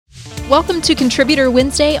Welcome to Contributor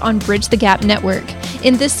Wednesday on Bridge the Gap Network.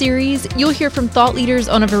 In this series, you'll hear from thought leaders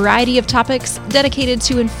on a variety of topics dedicated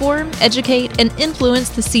to inform, educate, and influence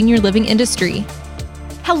the senior living industry.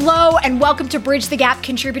 Hello, and welcome to Bridge the Gap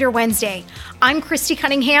Contributor Wednesday. I'm Christy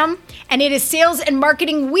Cunningham, and it is Sales and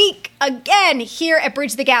Marketing Week again here at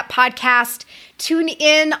Bridge the Gap Podcast. Tune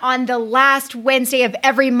in on the last Wednesday of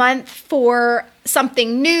every month for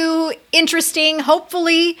something new, interesting,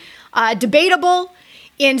 hopefully debatable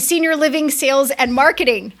in senior living sales and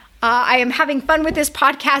marketing. I am having fun with this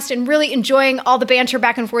podcast and really enjoying all the banter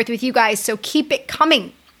back and forth with you guys, so keep it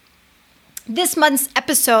coming. This month's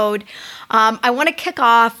episode, I want to kick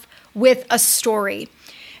off with a story.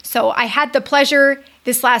 So I had the pleasure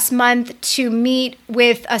this last month to meet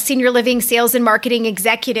with a senior living sales and marketing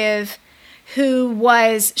executive who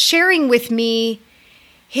was sharing with me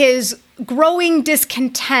his growing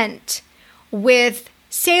discontent with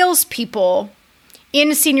salespeople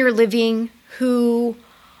in senior living who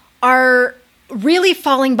are really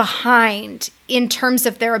falling behind in terms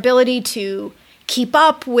of their ability to keep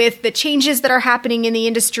up with the changes that are happening in the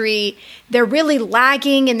industry. They're really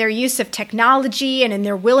lagging in their use of technology and in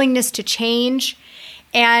their willingness to change.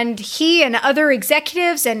 And he and other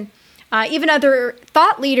executives and even other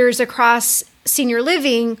thought leaders across senior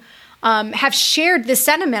living have shared this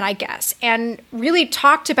sentiment, I guess, and really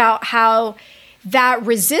talked about how that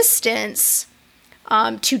resistance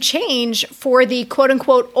to change for the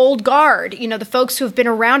quote-unquote old guard, the folks who have been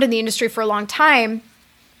around in the industry for a long time,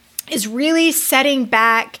 is really setting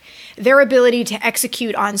back their ability to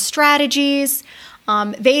execute on strategies.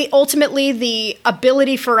 They ultimately, the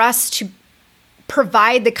ability for us to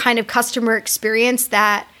provide the kind of customer experience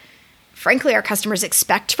that, frankly, our customers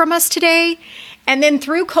expect from us today. And then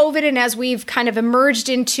through COVID, and as we've kind of emerged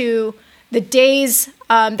into the days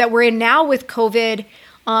that we're in now with COVID,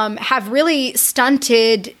 have really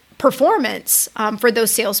stunted performance for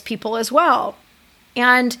those salespeople as well.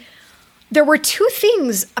 And there were two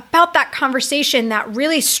things about that conversation that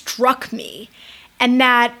really struck me and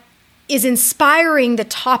that is inspiring the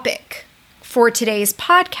topic for today's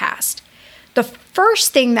podcast. The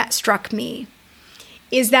first thing that struck me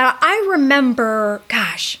is that I remember,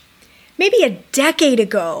 maybe a decade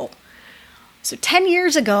ago, so 10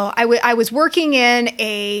 years ago, I was working in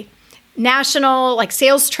a national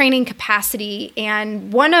sales training capacity,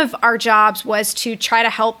 and one of our jobs was to try to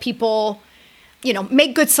help people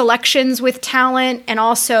make good selections with talent and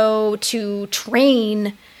also to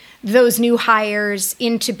train those new hires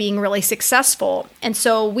into being really successful. And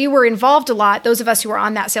so we were involved a lot, those of us who were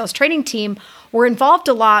on that sales training team were involved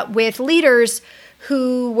a lot with leaders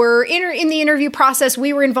who were in the interview process.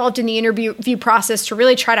 We were involved in the interview process to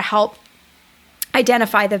really try to help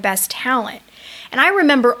identify the best talent. And I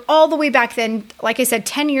remember all the way back then, like I said,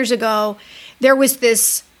 10 years ago, there was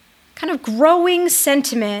this kind of growing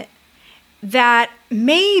sentiment that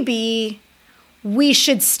maybe we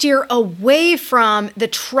should steer away from the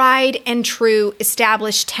tried and true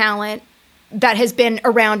established talent that has been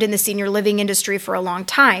around in the senior living industry for a long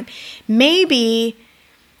time. Maybe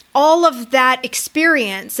all of that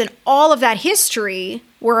experience and all of that history,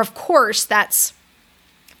 where of course that's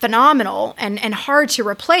phenomenal and hard to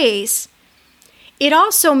replace, it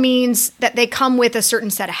also means that they come with a certain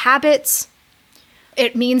set of habits.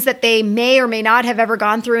 It means that they may or may not have ever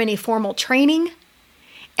gone through any formal training.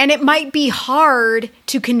 And it might be hard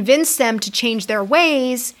to convince them to change their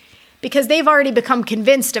ways because they've already become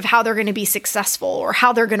convinced of how they're going to be successful or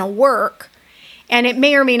how they're going to work. And it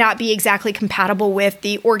may or may not be exactly compatible with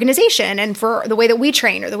the organization and for the way that we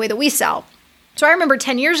train or the way that we sell. So I remember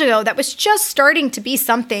 10 years ago, that was just starting to be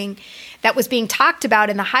something that was being talked about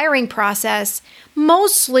in the hiring process,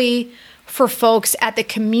 mostly for folks at the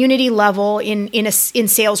community level in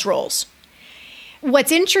sales roles.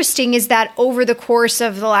 What's interesting is that over the course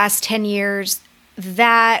of the last 10 years,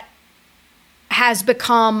 that has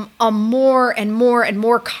become a more and more and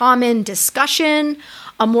more common discussion,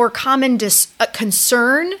 a more common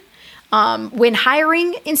concern when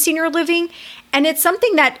hiring in senior living. And it's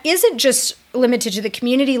something that isn't just limited to the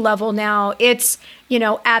community level now. It's,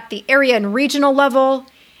 at the area and regional level,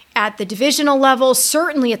 at the divisional level,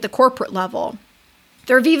 certainly at the corporate level.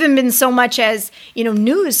 There have even been so much as,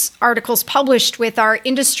 news articles published with our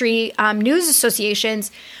industry news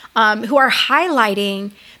associations who are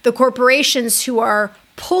highlighting the corporations who are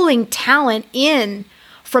pulling talent in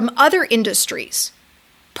from other industries,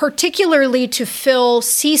 particularly to fill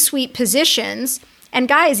C-suite positions. And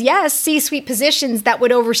guys, yes, C-suite positions that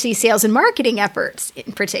would oversee sales and marketing efforts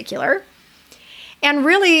in particular, and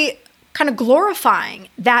really kind of glorifying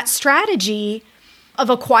that strategy of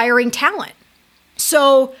acquiring talent.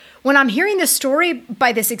 So when I'm hearing this story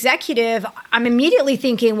by this executive, I'm immediately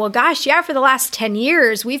thinking, well, gosh, yeah, for the last 10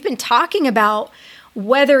 years, we've been talking about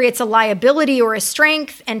whether it's a liability or a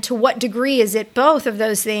strength, and to what degree is it both of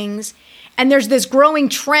those things. And there's this growing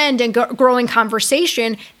trend and growing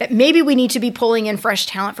conversation that maybe we need to be pulling in fresh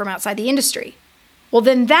talent from outside the industry. Well,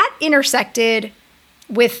 then that intersected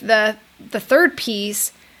with the third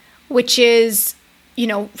piece, which is,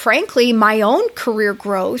 frankly, my own career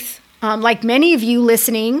growth. Like many of you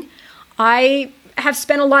listening, I have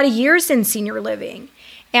spent a lot of years in senior living.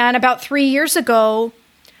 And about 3 years ago,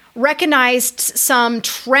 recognized some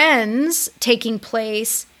trends taking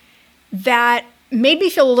place that made me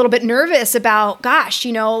feel a little bit nervous about, gosh,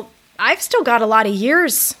 I've still got a lot of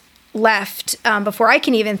years left before I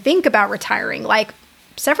can even think about retiring, like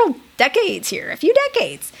several decades here, a few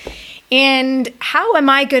decades. And how am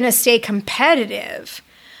I going to stay competitive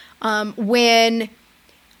when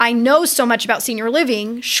I know so much about senior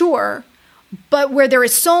living, sure, but where there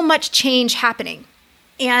is so much change happening?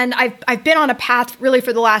 And I've been on a path really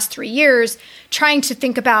for the last 3 years trying to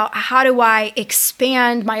think about how do I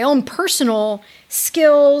expand my own personal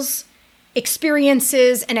skills,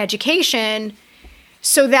 experiences, and education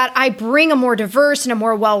so that I bring a more diverse and a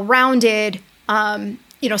more well-rounded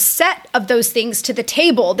set of those things to the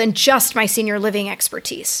table than just my senior living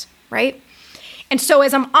expertise, right? And so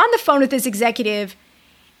as I'm on the phone with this executive,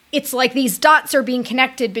 it's like these dots are being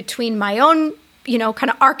connected between my own kind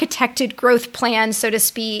of architected growth plan, so to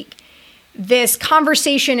speak, this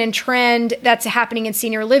conversation and trend that's happening in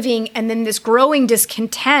senior living, and then this growing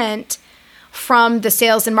discontent from the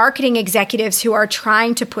sales and marketing executives who are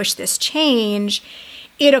trying to push this change.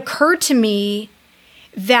 It occurred to me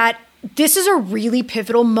that this is a really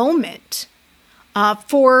pivotal moment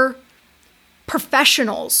for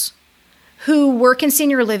professionals who work in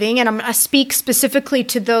senior living, and I'm going to speak specifically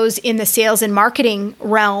to those in the sales and marketing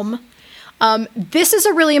realm. This is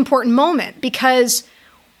a really important moment because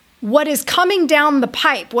what is coming down the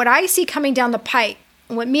pipe, what I see coming down the pipe,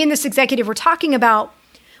 and what me and this executive were talking about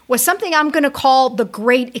was something I'm going to call the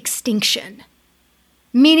Great Extinction,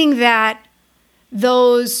 meaning that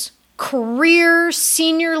those career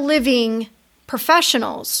senior living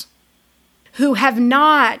professionals who have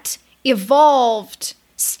not evolved,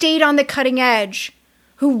 stayed on the cutting edge,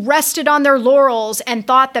 who rested on their laurels and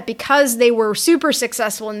thought that because they were super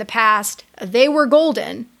successful in the past, they were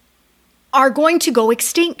golden, are going to go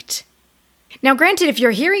extinct. Now, granted, if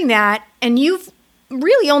you're hearing that and you've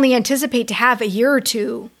really only anticipate to have a year or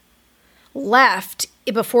two left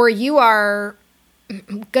before you are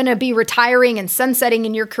going to be retiring and sunsetting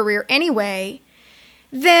in your career anyway,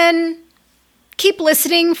 then keep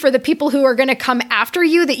listening for the people who are going to come after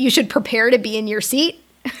you that you should prepare to be in your seat,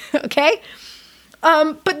 okay?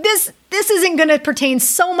 But this isn't going to pertain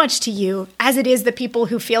so much to you as it is the people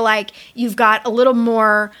who feel like you've got a little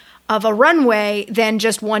more of a runway than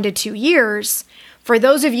just 1 to 2 years. For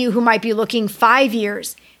those of you who might be looking 5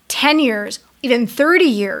 years, 10 years, even 30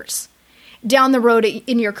 years down the road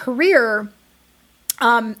in your career,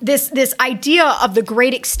 this idea of the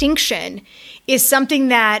Great Extinction is something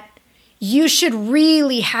that you should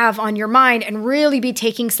really have on your mind and really be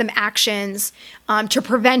taking some actions to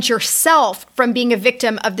prevent yourself from being a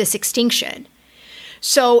victim of this extinction.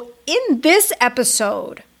 So in this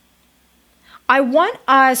episode, I want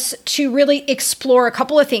us to really explore a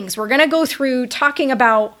couple of things. We're going to go through talking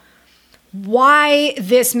about why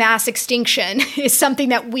this mass extinction is something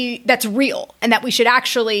that's real and that we should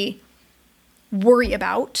actually worry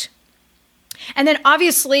about. And then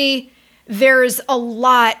obviously there's a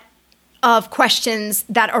lot of questions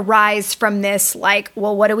that arise from this, like,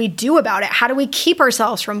 well, what do we do about it? How do we keep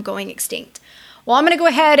ourselves from going extinct? Well, I'm going to go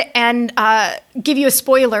ahead and give you a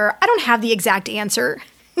spoiler. I don't have the exact answer.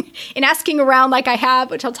 In asking around like I have,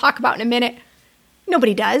 which I'll talk about in a minute,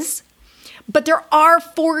 nobody does. But there are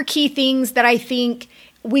 4 key things that I think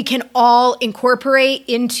we can all incorporate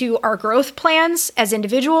into our growth plans as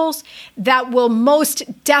individuals that will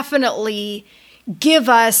most definitely give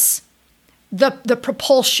us the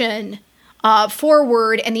propulsion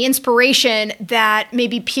forward and the inspiration that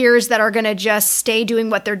maybe peers that are going to just stay doing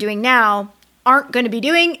what they're doing now aren't going to be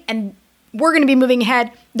doing, and we're going to be moving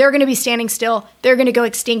ahead. They're going to be standing still. They're going to go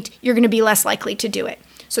extinct. You're going to be less likely to do it.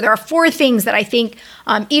 So there are 4 things that I think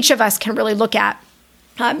each of us can really look at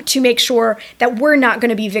to make sure that we're not going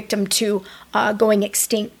to be victim to going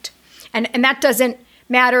extinct. And that doesn't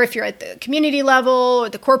matter if you're at the community level or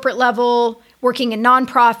the corporate level, working in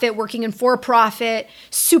nonprofit, working in for-profit,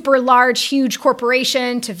 super large, huge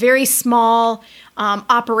corporation to very small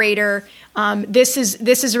operator. This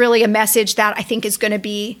is really a message that I think is going to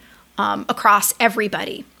be across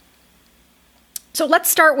everybody. So let's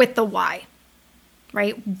start with the why,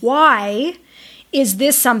 right? Why is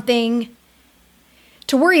this something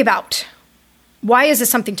to worry about? Why is this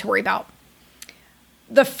something to worry about?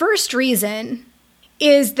 The first reason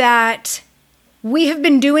is that we have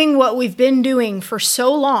been doing what we've been doing for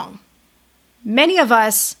so long. Many of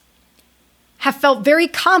us have felt very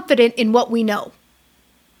confident in what we know,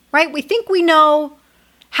 right? We think we know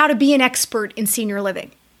how to be an expert in senior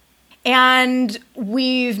living. And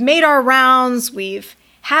we've made our rounds, we've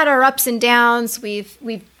had our ups and downs, we've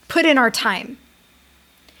put in our time.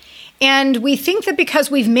 And we think that because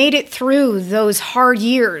we've made it through those hard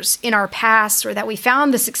years in our past, or that we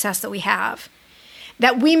found the success that we have,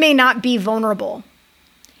 that we may not be vulnerable.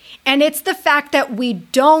 And it's the fact that we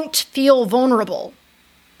don't feel vulnerable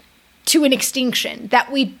to an extinction,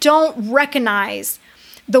 that we don't recognize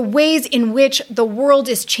the ways in which the world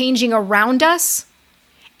is changing around us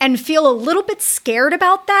and feel a little bit scared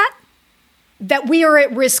about that we are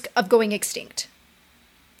at risk of going extinct.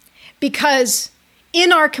 Because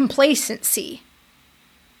in our complacency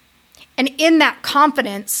and in that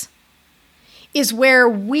confidence is where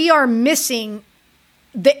we are missing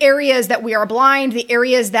the areas that we are blind, the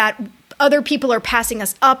areas that other people are passing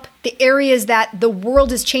us up, the areas that the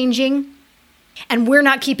world is changing, and we're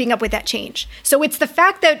not keeping up with that change. So it's the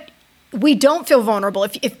fact that we don't feel vulnerable.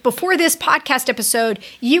 If before this podcast episode,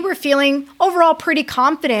 you were feeling overall pretty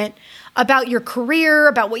confident about your career,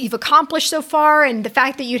 about what you've accomplished so far, and the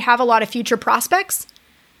fact that you'd have a lot of future prospects,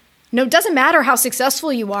 no, it doesn't matter how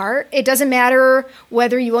successful you are. It doesn't matter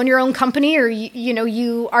whether you own your own company or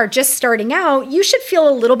you are just starting out. You should feel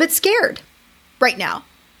a little bit scared right now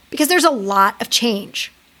because there's a lot of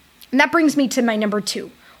change. And that brings me to my number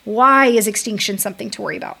 2. Why is extinction something to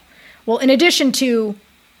worry about? Well, in addition to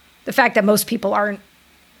the fact that most people aren't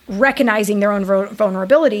recognizing their own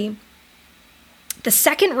vulnerability, the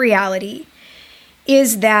second reality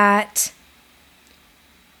is that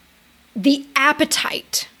the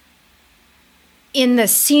appetite in the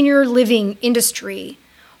senior living industry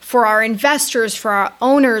for our investors, for our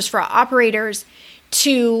owners, for our operators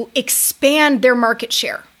to expand their market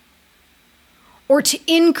share or to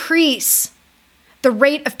increase the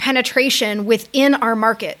rate of penetration within our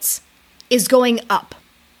markets is going up.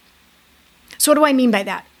 So what do I mean by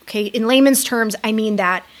that? Okay, in layman's terms, I mean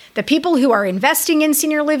that the people who are investing in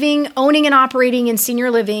senior living, owning and operating in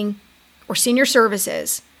senior living or senior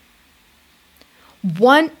services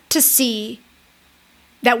want to see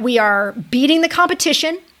that we are beating the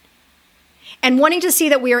competition and wanting to see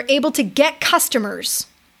that we are able to get customers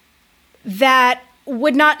that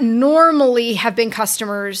would not normally have been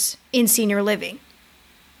customers in senior living.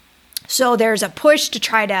 So there's a push to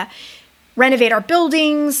try to renovate our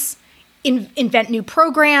buildings, invent new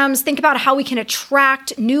programs, think about how we can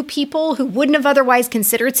attract new people who wouldn't have otherwise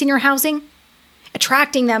considered senior housing,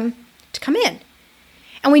 attracting them to come in.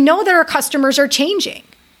 And we know that our customers are changing,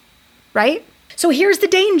 right? So here's the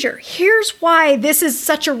danger. Here's why this is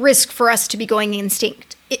such a risk for us to be going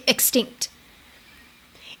extinct,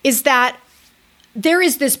 is that there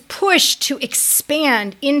is this push to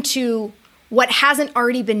expand into what hasn't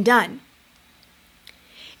already been done.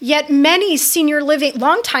 Yet many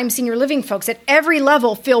longtime senior living folks at every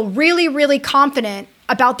level feel really, really confident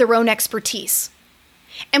about their own expertise.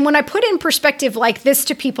 And when I put in perspective like this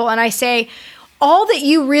to people and I say, all that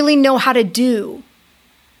you really know how to do,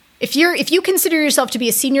 if you consider yourself to be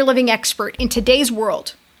a senior living expert in today's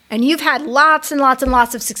world, and you've had lots and lots and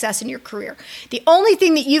lots of success in your career, the only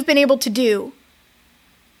thing that you've been able to do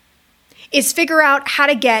is figure out how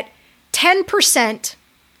to get 10%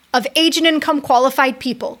 of age and income qualified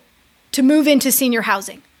people to move into senior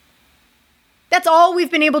housing. That's all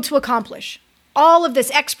we've been able to accomplish. All of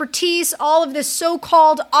this expertise, all of this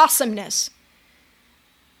so-called awesomeness,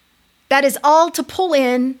 that is all to pull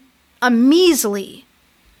in a measly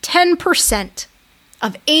 10%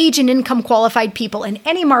 of age and income qualified people in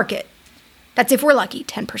any market. That's if we're lucky,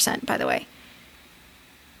 10%, by the way,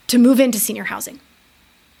 to move into senior housing.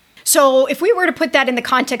 So if we were to put that in the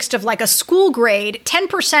context of like a school grade,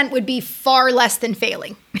 10% would be far less than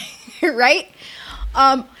failing, right?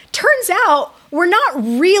 Turns out we're not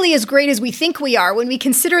really as great as we think we are. When we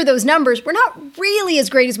consider those numbers, we're not really as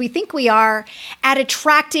great as we think we are at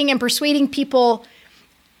attracting and persuading people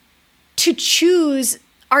to choose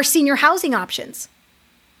our senior housing options.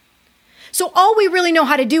 So all we really know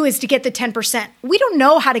how to do is to get the 10%. We don't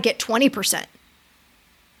know how to get 20%.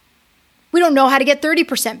 We don't know how to get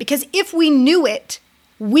 30% because if we knew it,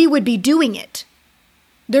 we would be doing it.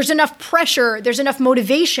 There's enough pressure, there's enough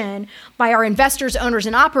motivation by our investors, owners,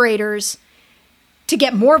 and operators to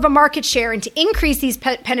get more of a market share and to increase these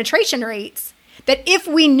penetration rates That if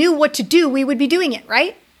we knew what to do, we would be doing it,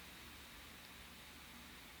 right?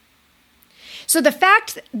 So the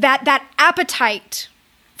fact that that appetite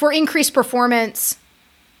for increased performance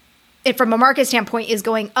from a market standpoint is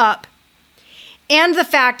going up, and the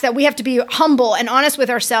fact that we have to be humble and honest with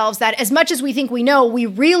ourselves that as much as we think we know, we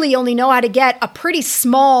really only know how to get a pretty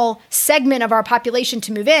small segment of our population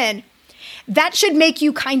to move in, that should make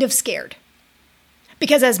you kind of scared.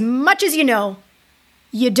 Because as much as you know,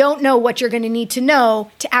 you don't know what you're going to need to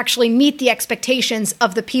know to actually meet the expectations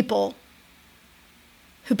of the people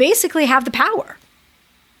who basically have the power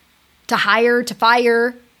to hire, to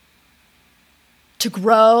fire, to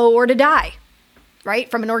grow, or to die,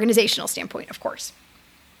 right? From an organizational standpoint, of course.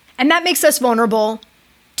 And that makes us vulnerable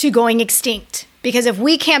to going extinct. Because if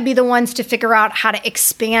we can't be the ones to figure out how to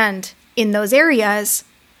expand in those areas,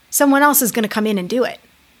 someone else is going to come in and do it.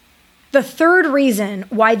 The third reason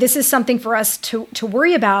why this is something for us to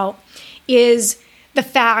worry about is the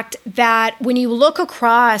fact that when you look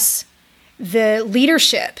across the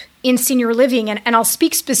leadership in senior living, and I'll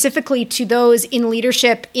speak specifically to those in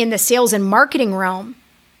leadership in the sales and marketing realm,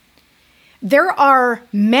 there are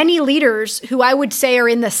many leaders who I would say are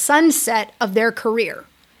in the sunset of their career.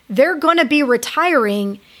 They're going to be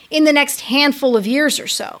retiring in the next handful of years or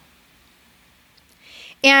so.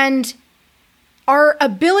 And our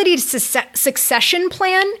ability to succession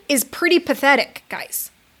plan is pretty pathetic, guys.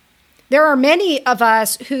 There are many of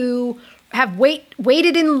us who have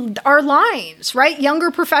waited in our lines, right?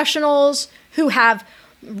 Younger professionals who have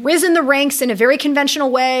risen the ranks in a very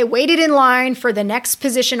conventional way, waited in line for the next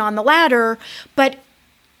position on the ladder. But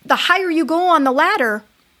the higher you go on the ladder,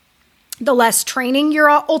 the less training you're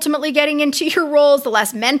ultimately getting into your roles, the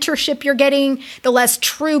less mentorship you're getting, the less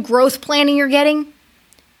true growth planning you're getting.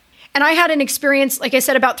 And I had an experience, like I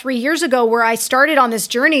said, about 3 years ago where I started on this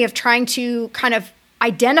journey of trying to kind of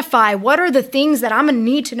identify what are the things that I'm going to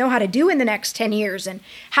need to know how to do in the next 10 years and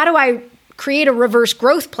how do I create a reverse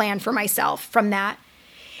growth plan for myself from that.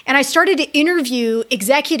 And I started to interview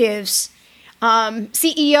executives,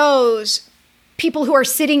 CEOs, people who are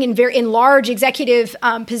sitting in large executive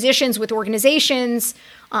positions with organizations,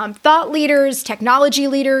 thought leaders, technology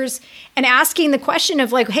leaders, and asking the question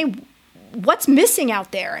of like, hey, what's missing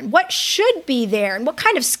out there and what should be there and what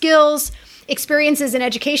kind of skills, experiences, and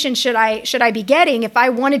education should I be getting if I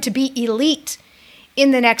wanted to be elite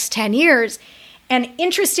in the next 10 years? And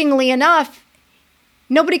interestingly enough,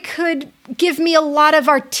 nobody could give me a lot of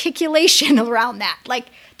articulation around that. Like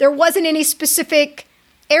there wasn't any specific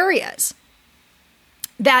areas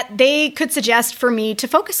that they could suggest for me to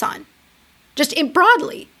focus on, just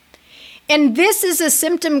broadly. And this is a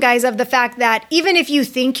symptom, guys, of the fact that even if you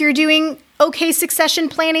think you're doing okay succession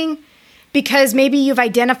planning, because maybe you've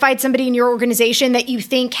identified somebody in your organization that you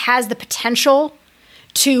think has the potential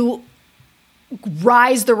to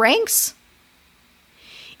rise the ranks,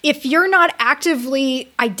 if you're not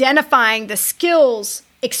actively identifying the skills,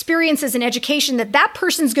 experiences, and education that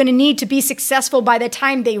person's going to need to be successful by the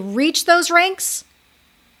time they reach those ranks,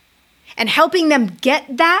 and helping them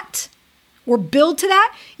get that or build to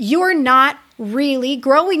that, you're not really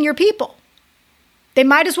growing your people. They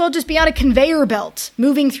might as well just be on a conveyor belt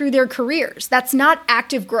moving through their careers. That's not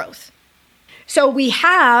active growth. So we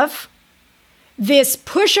have this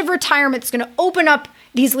push of retirement that's going to open up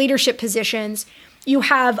these leadership positions. You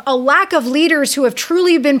have a lack of leaders who have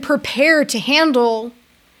truly been prepared to handle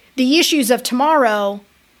the issues of tomorrow.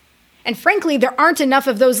 And frankly, there aren't enough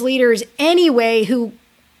of those leaders anyway who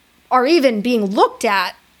are even being looked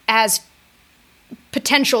at as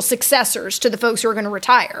potential successors to the folks who are going to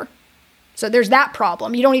retire. So there's that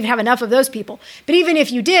problem. You don't even have enough of those people. But even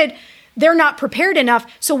if you did, they're not prepared enough.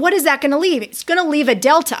 So what is that going to leave? It's going to leave a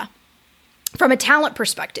delta from a talent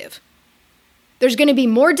perspective. There's going to be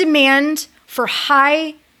more demand for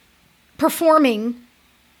high performing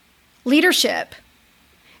leadership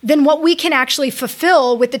than what we can actually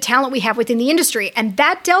fulfill with the talent we have within the industry. And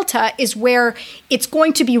that delta is where it's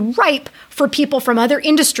going to be ripe for people from other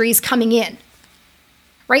industries coming in.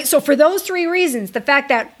 Right? So for those three reasons, the fact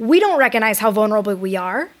that we don't recognize how vulnerable we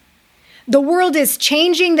are, the world is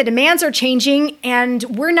changing, the demands are changing, and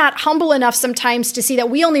we're not humble enough sometimes to see that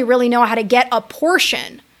we only really know how to get a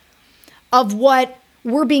portion of what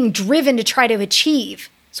we're being driven to try to achieve.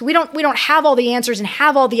 So we don't have all the answers and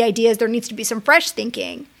have all the ideas. There needs to be some fresh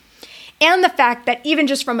thinking. And the fact that even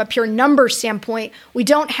just from a pure number standpoint, we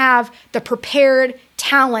don't have the prepared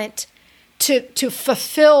talent to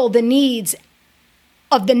fulfill the needs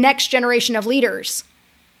of the next generation of leaders.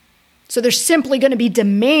 So there's simply going to be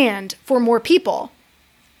demand for more people.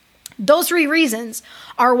 Those three reasons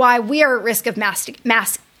are why we are at risk of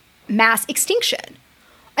mass extinction.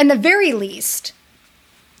 and the very least,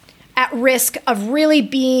 at risk of really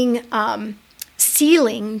being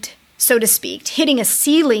ceilinged, so to speak, hitting a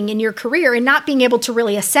ceiling in your career and not being able to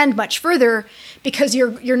really ascend much further because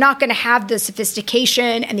you're not going to have the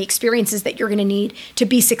sophistication and the experiences that you're going to need to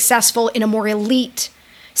be successful in a more elite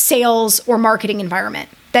sales or marketing environment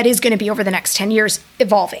that is going to be over the next 10 years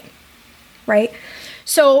evolving, right?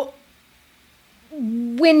 So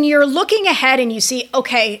when you're looking ahead and you see,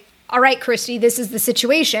 okay, all right, Christy, this is the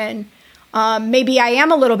situation. Maybe I am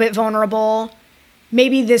a little bit vulnerable.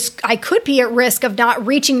 Maybe I could be at risk of not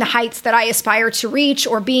reaching the heights that I aspire to reach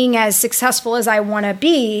or being as successful as I want to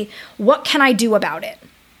be. What can I do about it?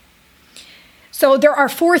 So there are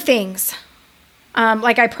 4 things,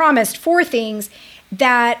 like I promised, 4 things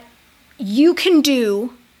that you can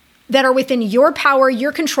do that are within your power,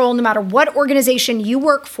 your control, no matter what organization you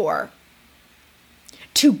work for,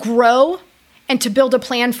 to grow and to build a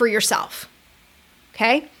plan for yourself.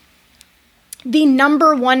 Okay? The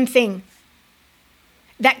number one thing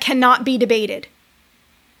that cannot be debated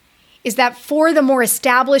is that for the more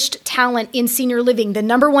established talent in senior living, the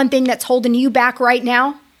number one thing that's holding you back right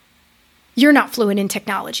now, you're not fluent in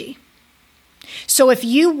technology. So if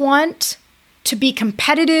you want to be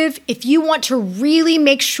competitive, if you want to really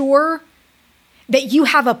make sure that you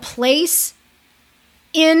have a place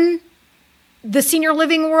in the senior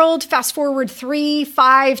living world, fast forward 3,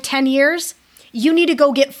 5, 10 years, you need to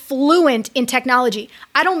go get fluent in technology.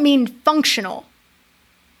 I don't mean functional.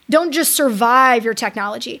 Don't just survive your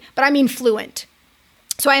technology, but I mean fluent.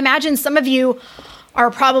 So I imagine some of you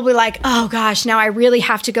are probably like, oh gosh, now I really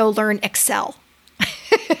have to go learn Excel.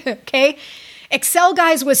 Okay? Excel,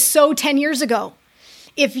 guys, was so 10 years ago.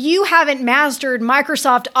 If you haven't mastered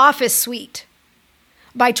Microsoft Office Suite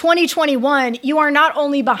by 2021, you are not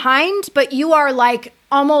only behind, but you are like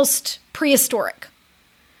almost prehistoric.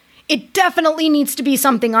 It definitely needs to be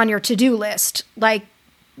something on your to-do list, but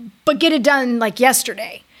get it done like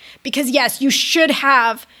yesterday. Because yes, you should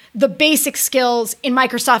have the basic skills in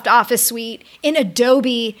Microsoft Office Suite, in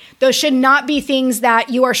Adobe. Those should not be things that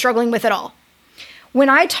you are struggling with at all. When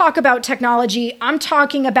I talk about technology, I'm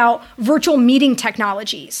talking about virtual meeting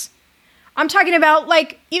technologies. I'm talking about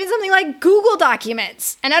even something like Google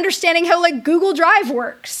Documents and understanding how Google Drive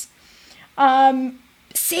works.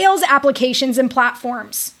 Sales applications and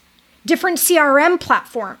platforms, different CRM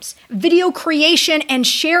platforms, video creation and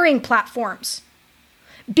sharing platforms.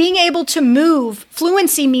 Being able to move,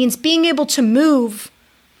 fluency means being able to move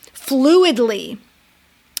fluidly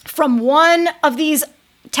from one of these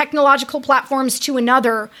technological platforms to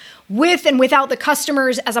another with and without the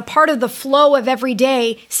customers as a part of the flow of every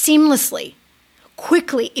day seamlessly,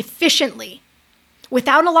 quickly, efficiently,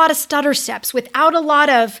 without a lot of stutter steps, without a lot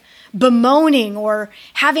of bemoaning or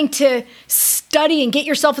having to study and get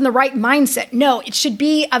yourself in the right mindset. No, it should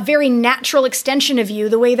be a very natural extension of you,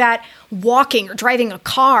 the way that walking or driving a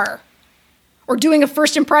car or doing a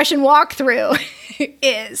first impression walkthrough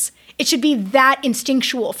is. It should be that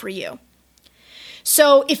instinctual for you.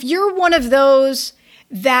 So if you're one of those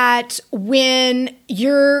that when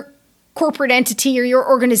your corporate entity or your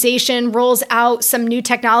organization rolls out some new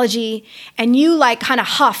technology and you kind of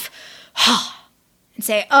huff, and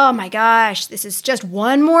say, oh my gosh, this is just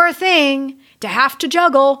one more thing to have to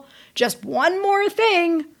juggle, just one more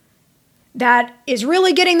thing that is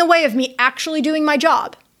really getting in the way of me actually doing my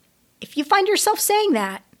job. If you find yourself saying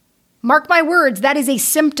that, mark my words, that is a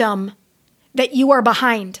symptom that you are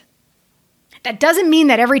behind. That doesn't mean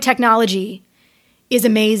that every technology is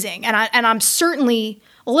amazing. And I'm certainly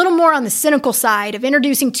a little more on the cynical side of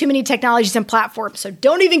introducing too many technologies and platforms. So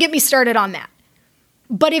don't even get me started on that.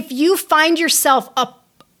 But if you find yourself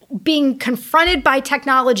being confronted by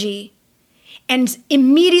technology and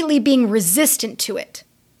immediately being resistant to it,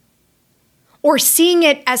 or seeing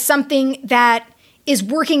it as something that is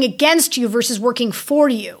working against you versus working for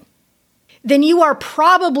you, then you are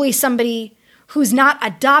probably somebody who's not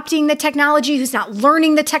adopting the technology, who's not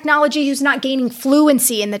learning the technology, who's not gaining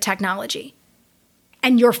fluency in the technology.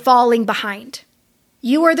 And you're falling behind.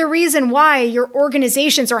 You are the reason why your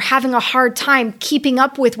organizations are having a hard time keeping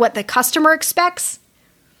up with what the customer expects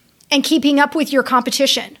and keeping up with your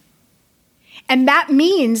competition. And that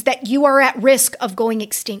means that you are at risk of going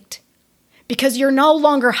extinct because you're no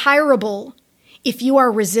longer hireable if you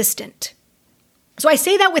are resistant. So I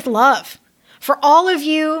say that with love. For all of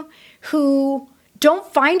you who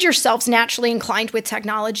don't find yourselves naturally inclined with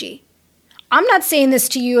technology, I'm not saying this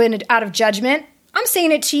to you out of judgment. I'm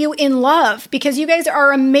saying it to you in love because you guys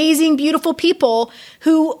are amazing, beautiful people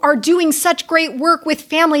who are doing such great work with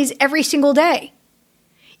families every single day.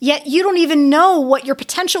 Yet you don't even know what your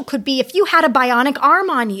potential could be if you had a bionic arm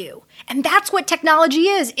on you And that's what technology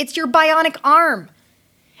is. It's your bionic arm.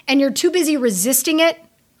 And you're too busy resisting it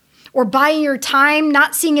or buying your time,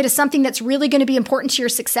 not seeing it as something that's really going to be important to your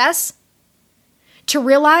success, to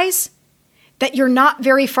realize that you're not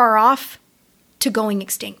very far off to going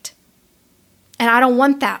extinct. And I don't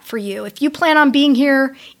want that for you. If you plan on being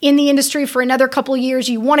here in the industry for another couple of years,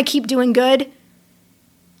 you want to keep doing good,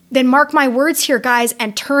 then mark my words here, guys,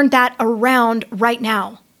 and turn that around right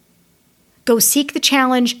now. Go seek the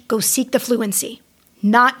challenge, go seek the fluency,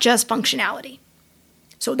 not just functionality.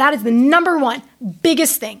 So that is the number one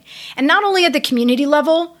biggest thing. And not only at the community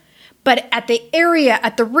level, but at the area,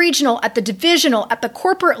 at the regional, at the divisional, at the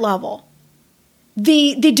corporate level.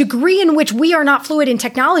 The degree in which we are not fluid in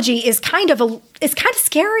technology is kind of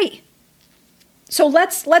scary. So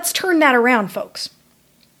let's turn that around, folks.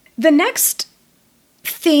 The next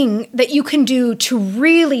thing that you can do to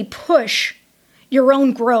really push your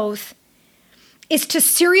own growth is to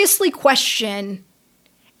seriously question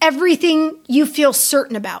everything you feel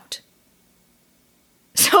certain about.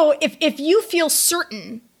 So if you feel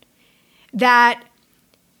certain that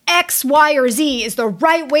X, Y, or Z is the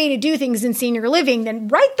right way to do things in senior living, then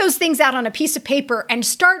write those things out on a piece of paper and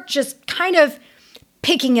start just kind of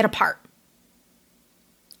picking it apart.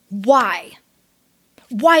 Why?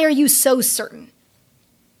 Why are you so certain?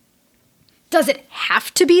 Does it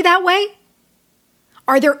have to be that way?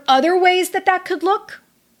 Are there other ways that could look?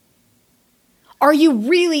 Are you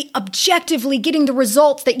really objectively getting the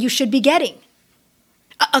results that you should be getting?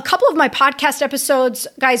 A couple of my podcast episodes,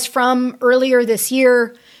 guys, from earlier this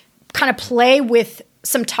year kind of play with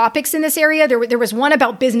some topics in this area. There was one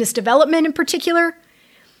about business development in particular,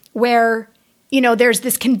 where, there's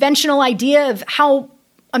this conventional idea of how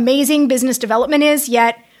amazing business development is,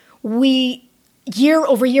 yet we year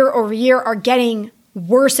over year over year are getting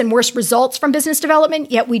worse and worse results from business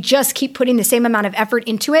development, yet we just keep putting the same amount of effort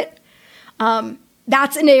into it.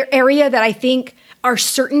 That's an area that I think our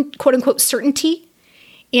certain, quote unquote, certainty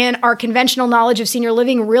in our conventional knowledge of senior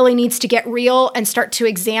living really needs to get real and start to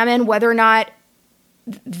examine whether or not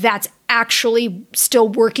that's actually still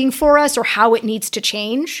working for us or how it needs to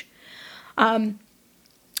change.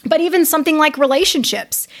 But even something like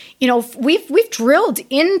relationships, we've drilled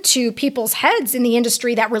into people's heads in the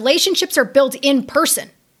industry that relationships are built in person.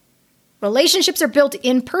 Relationships are built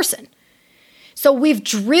in person. So we've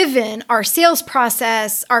driven our sales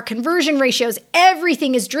process, our conversion ratios,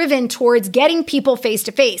 everything is driven towards getting people face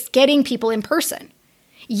to face, getting people in person.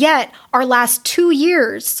 Yet our last 2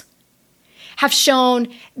 years have shown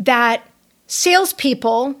that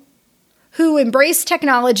salespeople who embrace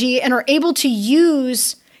technology and are able to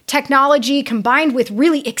use technology combined with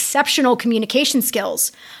really exceptional communication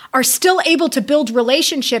skills are still able to build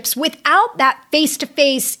relationships without that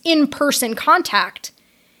face-to-face, in-person contact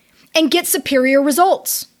and get superior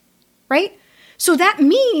results, right? So that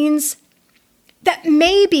means that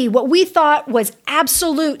maybe what we thought was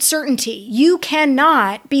absolute certainty, you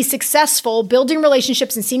cannot be successful building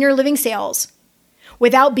relationships in senior living sales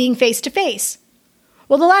without being face-to-face.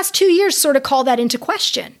 Well, the last 2 years sort of call that into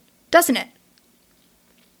question, doesn't it?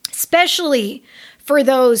 Especially for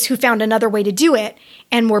those who found another way to do it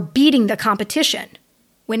and were beating the competition.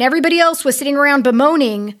 When everybody else was sitting around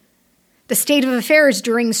bemoaning the state of affairs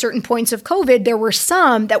during certain points of COVID, there were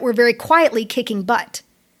some that were very quietly kicking butt.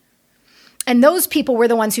 And those people were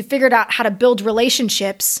the ones who figured out how to build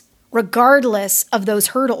relationships regardless of those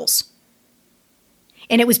hurdles.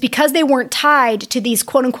 And it was because they weren't tied to these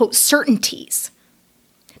quote unquote certainties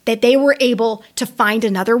that they were able to find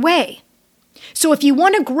another way. So if you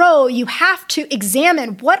want to grow, you have to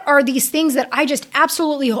examine what are these things that I just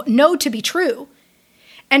absolutely know to be true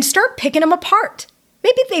and start picking them apart.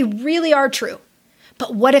 Maybe they really are true,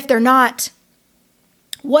 but what if they're not?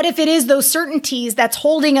 What if it is those certainties that's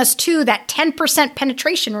holding us to that 10%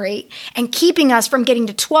 penetration rate and keeping us from getting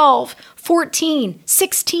to 12, 14,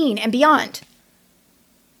 16, and beyond?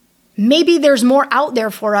 Maybe there's more out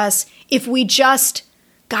there for us if we just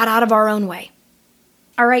got out of our own way.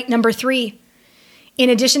 All right, number 3. In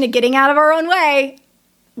addition to getting out of our own way,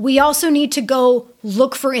 we also need to go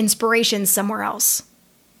look for inspiration somewhere else.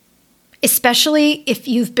 Especially if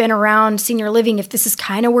you've been around senior living, if this is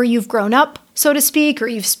kind of where you've grown up, so to speak, or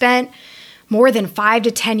you've spent more than 5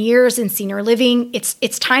 to 10 years in senior living,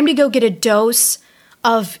 it's time to go get a dose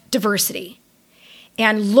of diversity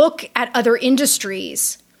and look at other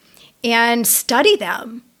industries and study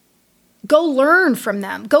them. Go learn from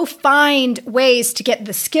them. Go find ways to get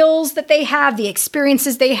the skills that they have, the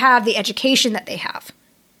experiences they have, the education that they have,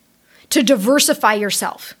 to diversify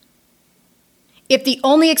yourself. If the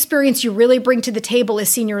only experience you really bring to the table is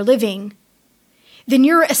senior living, then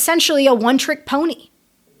you're essentially a one-trick pony.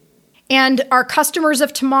 And our customers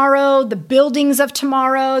of tomorrow, the buildings of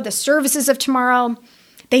tomorrow, the services of tomorrow,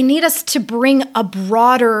 they need us to bring a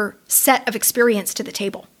broader set of experience to the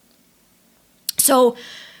table. So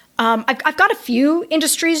I've got a few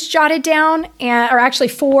industries jotted down, or actually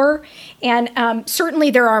 4, and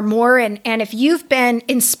certainly there are more. And if you've been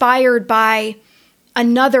inspired by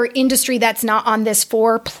another industry that's not on this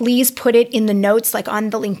 4, please put it in the notes, like on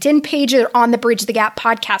the LinkedIn page or on the Bridge the Gap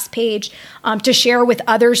podcast page, to share with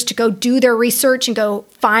others to go do their research and go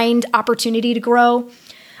find opportunity to grow.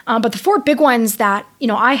 But the 4 big ones that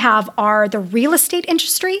I have are the real estate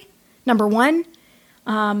industry, number 1,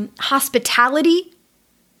 hospitality,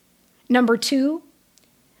 number 2,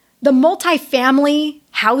 the multifamily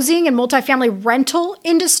housing and multifamily rental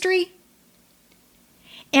industry,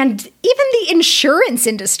 and even the insurance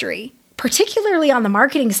industry, particularly on the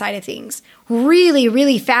marketing side of things. Really,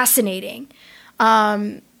 really fascinating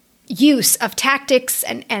use of tactics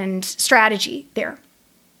and strategy there.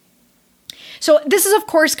 So this is, of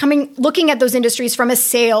course, looking at those industries from a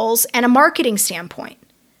sales and a marketing standpoint.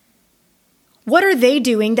 What are they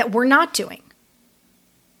doing that we're not doing?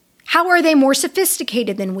 How are they more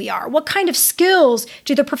sophisticated than we are? What kind of skills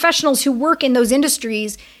do the professionals who work in those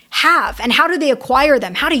industries have? And how do they acquire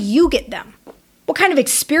them? How do you get them? What kind of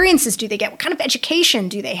experiences do they get? What kind of education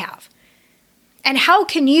do they have? And how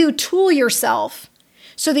can you tool yourself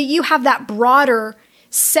so that you have that broader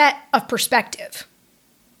set of perspective?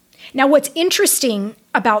 Now, what's interesting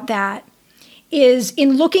about that is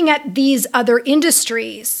in looking at these other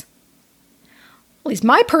industries, at least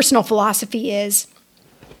my personal philosophy is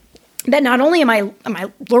that not only am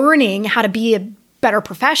I learning how to be a better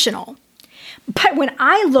professional, but when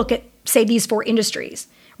I look at, say, these 4 industries,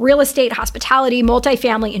 real estate, hospitality,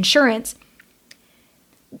 multifamily, insurance,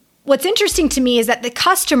 what's interesting to me is that the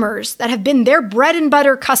customers that have been their bread and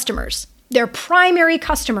butter customers, their primary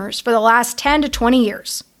customers for the last 10 to 20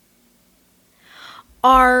 years,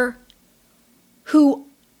 are who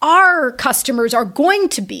our customers are going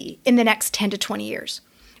to be in the next 10 to 20 years,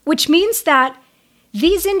 which means that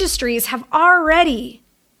these industries have already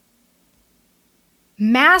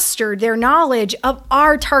mastered their knowledge of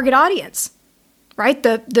our target audience, right?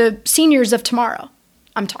 The seniors of tomorrow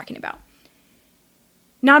I'm talking about.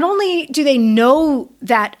 Not only do they know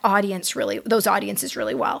those audiences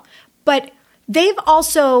really well, but they've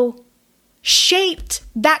also shaped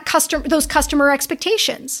those customer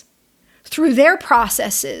expectations through their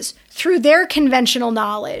processes, through their conventional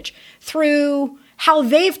knowledge, through how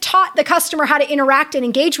they've taught the customer how to interact and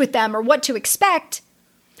engage with them or what to expect.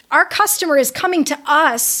 Our customer is coming to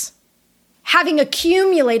us having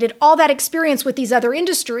accumulated all that experience with these other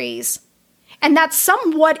industries, and that's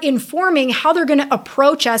somewhat informing how they're going to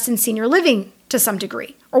approach us in senior living to some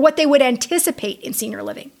degree, or what they would anticipate in senior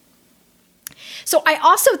living. So I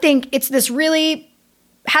also think has this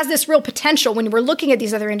real potential when we're looking at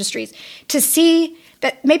these other industries to see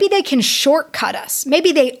that maybe they can shortcut us.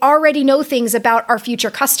 Maybe they already know things about our future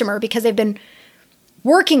customer because they've been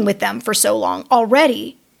working with them for so long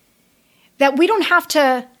already that we don't have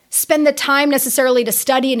to spend the time necessarily to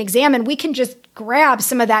study and examine. We can just grab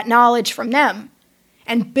some of that knowledge from them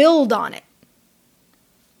and build on it.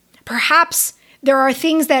 Perhaps there are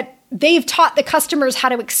things that they've taught the customers how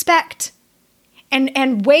to expect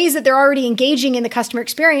and ways that they're already engaging in the customer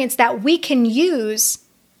experience that we can use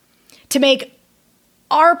to make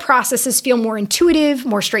our processes feel more intuitive,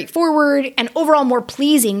 more straightforward, and overall more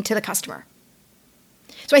pleasing to the customer.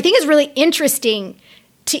 So I think it's really interesting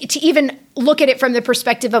to even look at it from the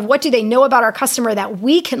perspective of what do they know about our customer that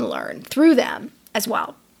we can learn through them as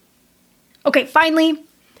well. Okay, finally,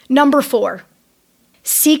 number 4,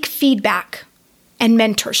 seek feedback and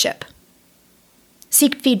mentorship.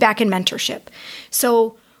 Seek feedback and mentorship.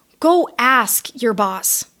 So go ask your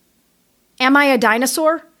boss, am I a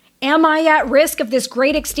dinosaur? Am I at risk of this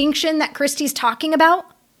great extinction that Christy's talking about?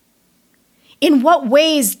 In what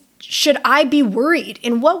ways should I be worried?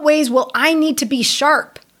 In what ways will I need to be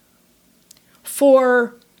sharp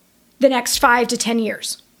for the next 5 to 10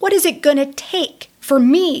 years? What is it going to take for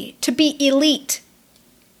me to be elite?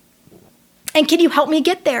 And can you help me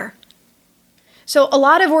get there? So a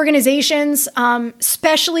lot of organizations,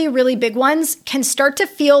 especially really big ones, can start to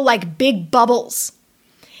feel like big bubbles.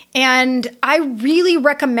 And I really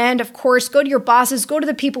recommend, of course, go to your bosses, go to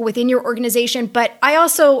the people within your organization. But I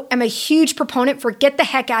also am a huge proponent for get the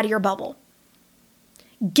heck out of your bubble.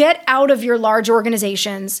 Get out of your large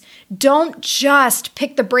organizations. Don't just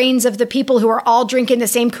pick the brains of the people who are all drinking the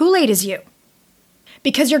same Kool-Aid as you,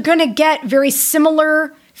 because you're going to get very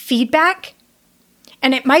similar feedback.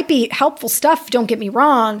 And it might be helpful stuff, don't get me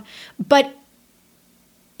wrong, but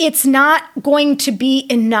it's not going to be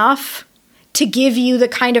enough to give you the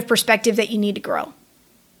kind of perspective that you need to grow.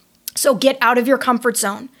 So get out of your comfort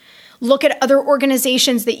zone. Look at other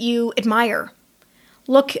organizations that you admire.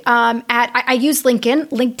 Look I use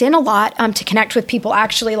LinkedIn a lot to connect with people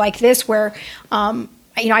actually like this, where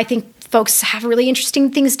I think folks have really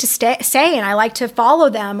interesting things to say, and I like to follow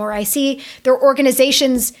them, or I see their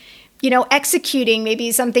organizations, executing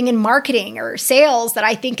maybe something in marketing or sales that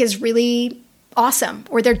I think is really awesome,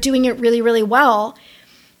 or they're doing it really, really well.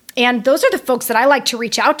 And those are the folks that I like to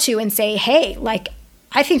reach out to and say, hey,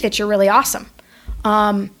 I think that you're really awesome.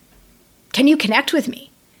 Can you connect with me?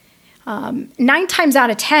 9 times out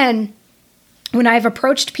of 10, when I've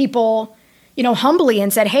approached people, humbly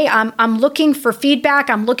and said, hey, I'm looking for feedback.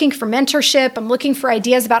 I'm looking for mentorship. I'm looking for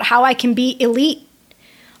ideas about how I can be elite.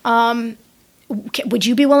 Would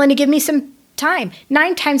you be willing to give me some time?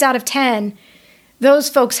 9 times out of 10, those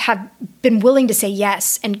folks have been willing to say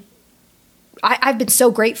yes. And I've been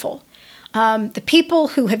so grateful. The people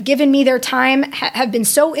who have given me their time have been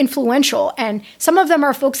so influential. And some of them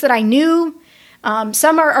are folks that I knew.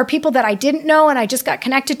 Some are people that I didn't know and I just got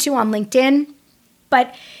connected to on LinkedIn.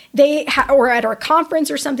 But they or at our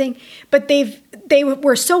conference or something. But they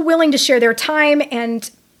were so willing to share their time and,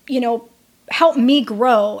 help me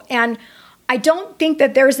grow. And I don't think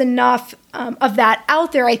that there's enough of that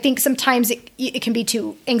out there. I think sometimes it can be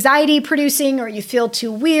too anxiety producing, or you feel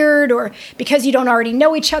too weird, or because you don't already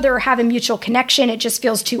know each other or have a mutual connection, it just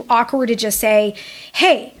feels too awkward to just say,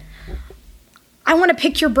 hey, I want to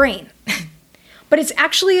pick your brain. But it's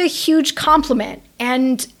actually a huge compliment.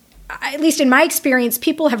 And at least in my experience,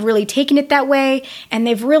 people have really taken it that way, and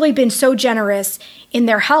they've really been so generous in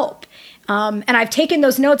their help. And I've taken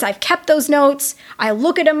those notes, I've kept those notes, I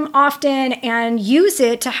look at them often and use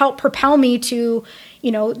it to help propel me to,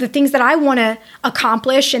 the things that I want to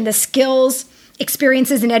accomplish and the skills,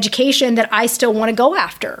 experiences, and education that I still want to go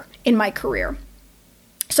after in my career.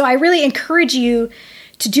 So I really encourage you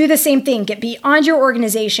to do the same thing. Get beyond your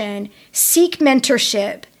organization, seek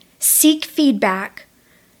mentorship, seek feedback.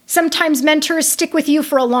 Sometimes mentors stick with you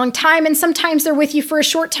for a long time, and sometimes they're with you for a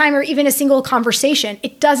short time or even a single conversation.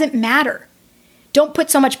 It doesn't matter. Don't put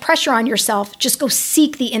so much pressure on yourself. Just go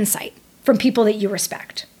seek the insight from people that you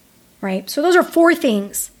respect, right? So those are 4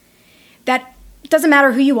 things that it doesn't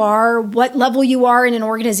matter who you are, what level you are in an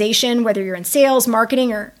organization, whether you're in sales,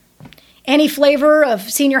 marketing, or any flavor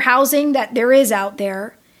of senior housing that there is out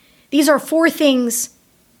there. These are 4 things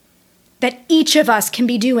that each of us can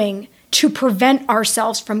be doing to prevent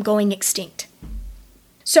ourselves from going extinct.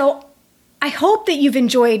 So I hope that you've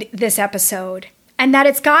enjoyed this episode and that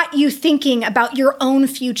it's got you thinking about your own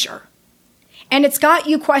future. And it's got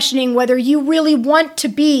you questioning whether you really want to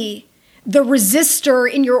be the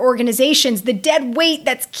resistor in your organizations, the dead weight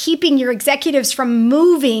that's keeping your executives from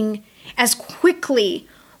moving as quickly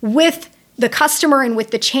with the customer and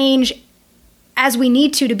with the change as we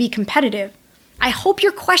need to be competitive. I hope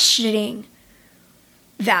you're questioning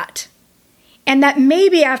that. And that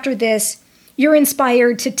maybe after this, you're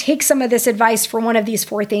inspired to take some of this advice for one of these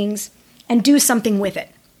 4 things and do something with it.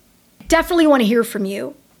 Definitely want to hear from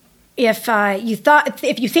you. If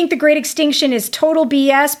you think the Great Extinction is total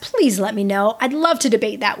BS, please let me know. I'd love to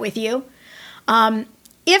debate that with you.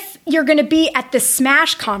 If you're going to be at the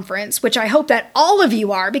SMASH conference, which I hope that all of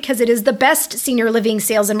you are, because it is the best senior living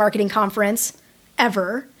sales and marketing conference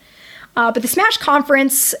ever. But the SMASH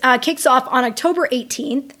conference kicks off on October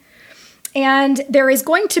 18th. And there is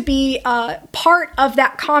going to be a part of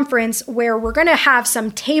that conference where we're going to have some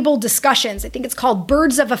table discussions. I think it's called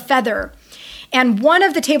Birds of a Feather. And one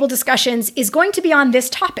of the table discussions is going to be on this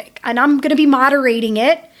topic. And I'm going to be moderating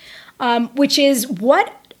it, which is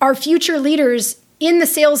what are future leaders in the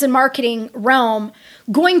sales and marketing realm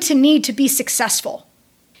going to need to be successful?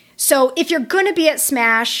 So if you're going to be at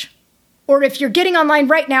SMASH, or if you're getting online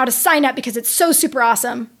right now to sign up because it's so super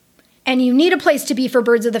awesome, and you need a place to be for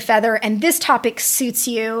Birds of the Feather, and this topic suits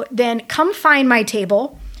you, then come find my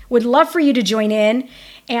table. Would love for you to join in.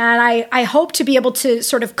 And I hope to be able to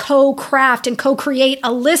sort of co-craft and co-create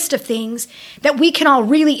a list of things that we can all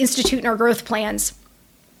really institute in our growth plans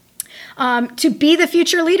to be the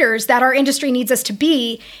future leaders that our industry needs us to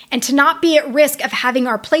be, and to not be at risk of having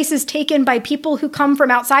our places taken by people who come from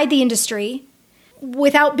outside the industry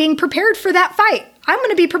without being prepared for that fight. I'm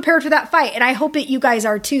going to be prepared for that fight, and I hope that you guys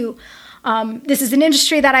are too. This is an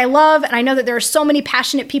industry that I love, and I know that there are so many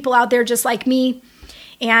passionate people out there just like me,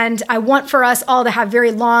 and I want for us all to have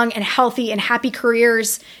very long and healthy and happy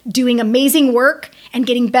careers doing amazing work and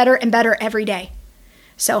getting better and better every day.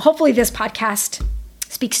 So hopefully this podcast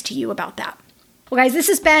speaks to you about that. Well, guys, this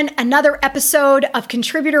has been another episode of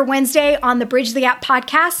Contributor Wednesday on the Bridge the Gap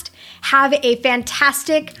podcast. Have a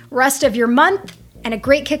fantastic rest of your month and a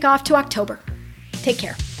great kickoff to October. Take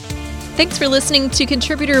care. Thanks for listening to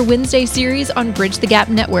Contributor Wednesday series on Bridge the Gap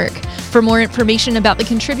Network. For more information about the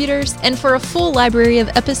contributors and for a full library of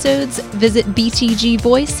episodes, visit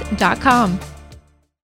btgvoice.com.